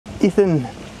Ethan,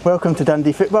 welcome to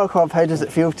Dundee Football Club. How does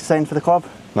it feel to sign for the club?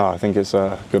 No, I think it's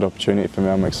a good opportunity for me.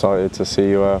 I'm excited to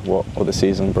see what the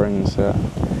season brings. Yeah.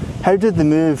 How did the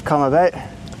move come about?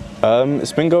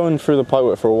 It's been going through the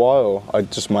pipework for a while.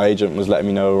 My agent was letting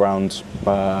me know around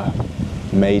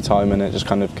May time, and it just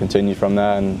kind of continued from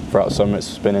there. And throughout summer,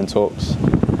 it's been in talks.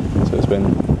 So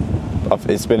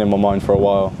it's been in my mind for a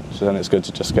while. So then it's good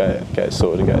to just get it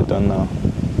sorted and get it done now.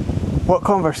 What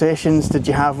conversations did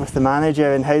you have with the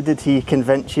manager, and how did he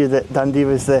convince you that Dundee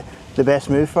was the best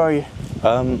move for you?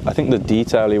 I think the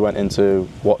detail he went into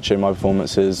watching my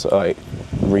performances, like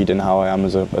reading how I am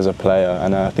as a player,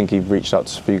 and I think he reached out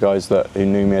to a few guys who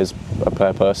knew me as a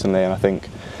player personally, and I think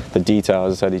the detail,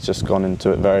 as I said, he's just gone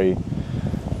into it very,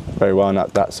 very well, and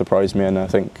that surprised me, and I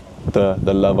think the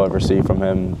love I've received from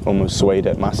him almost swayed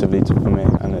it massively for me,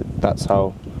 and that's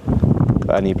how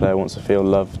any player wants to feel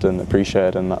loved and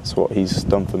appreciated, and that's what he's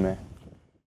done for me.